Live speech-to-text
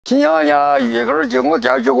今年鱼竿就我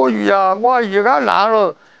钓几个鱼啊，我鱼竿烂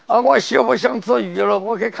了，我媳妇想吃鱼了，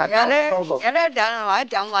我去看。要得钓了嘛，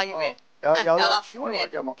钓嘛鱼呗。要了，我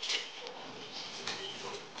钓嘛。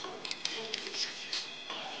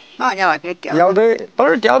哪家给钓？要得，等会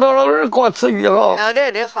儿钓到了，那儿给我吃鱼哈。要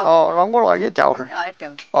得好。哦，那我拿去钓会儿。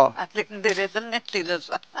钓。哦。对，真的对着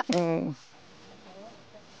说。嗯。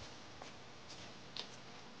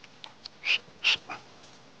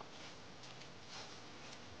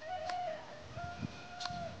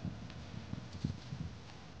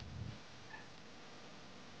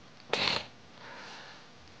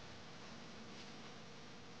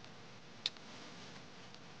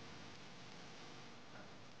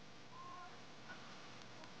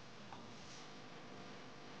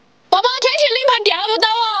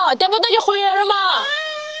钓不到就回来了嘛。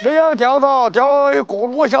没有钓到，钓了1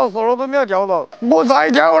个多小时了都没有钓到。我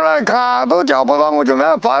再钓回来看都钓不到，我就没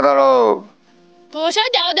办法的喽。不想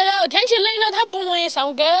钓的了，天气冷了，它不容易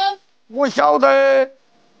上钩。我晓得。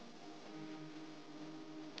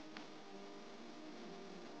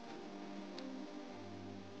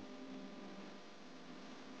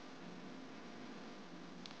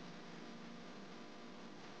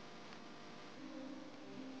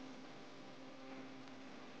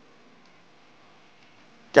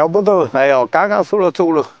钓不到，哎呦，刚刚收了走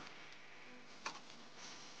了。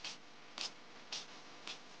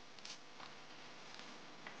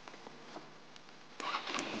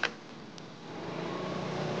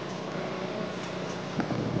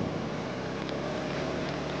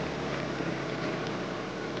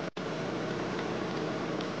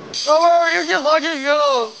老板，有些啥子鱼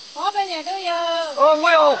了？花白鲢都有。我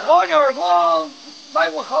要花鲢儿，给我买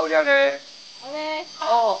个好点的。好的。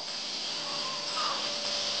哦。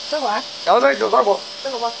这块？要得就这个。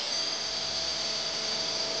这个吧。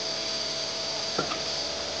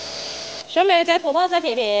兄妹，再拖把再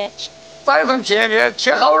片片。再成片片，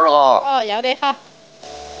切好了哈。哦，要得好。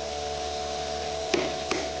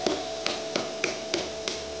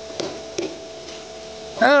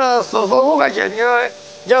45块钱，你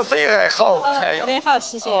要生意还好。好的好，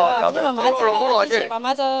谢谢。你慢慢走，谢谢，慢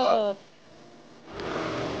慢走。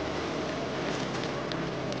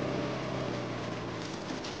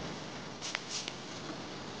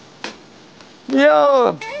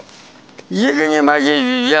有，一给你买起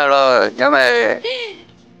鱼圆了，要没？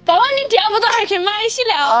爸爸，你钓不到还去买起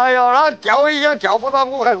了？哎呀，那钓一下钓不到，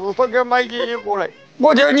我还是说给买起鱼过来。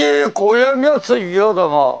我叫你个月没有吃鱼了的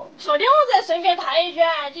嘛。昨天我才顺便他一句，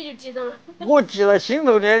你就记得了。我记在心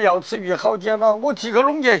头的，要吃鱼好简单，我提个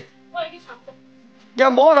笼去。我来给你唱歌。你要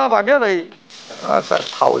摸他半天来，再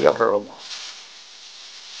泡一会儿了嘛。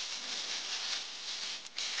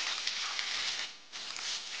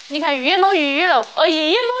你看鱼弄鱼了，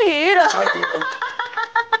鱼弄鱼了。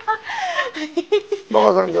马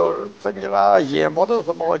上就整起那夜么都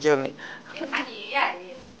是麻将的。看鱼呀，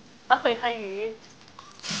他会喊鱼。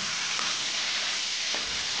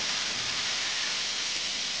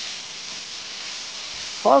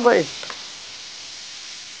好嘞。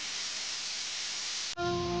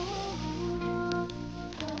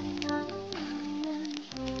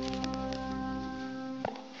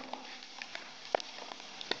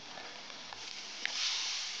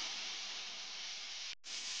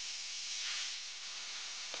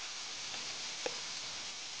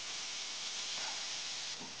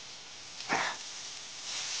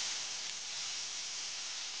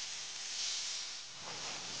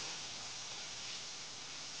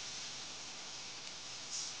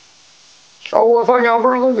小我炒凉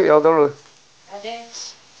粉我就要得了。好的。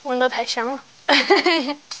闻到太香了。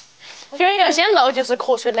因要先漏就是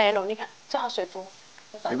瞌睡来了，你看这下睡不？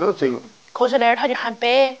这个睡。瞌睡来了他就喊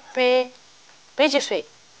北极睡。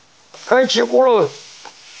开起锅了。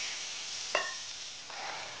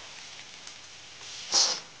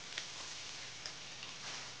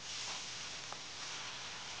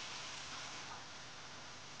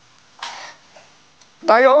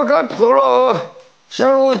哎呀，我该吃了。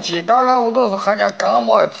想我记刚刚我都是喊人家干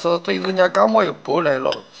嘛吃，对人家干嘛又不来了。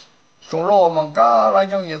说了嘛，干那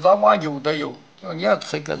样一早晚有的有，你要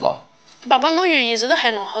吃个啥？爸爸弄鱼一直都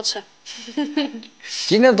还弄好吃。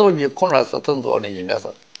今天做鱼可能是整做的，应该是。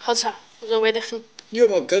好吃，入味得很。你有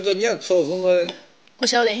没有跟着你要吃什么？我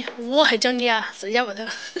晓得，我还讲你啊，自家屋头。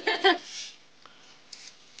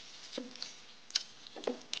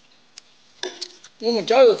我们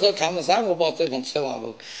家就是他们3个把这顿吃完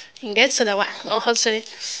了。应该吃得完，好吃的。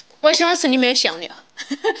我希望是你没有香料，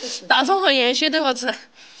大葱和盐血都好吃。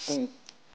嗯。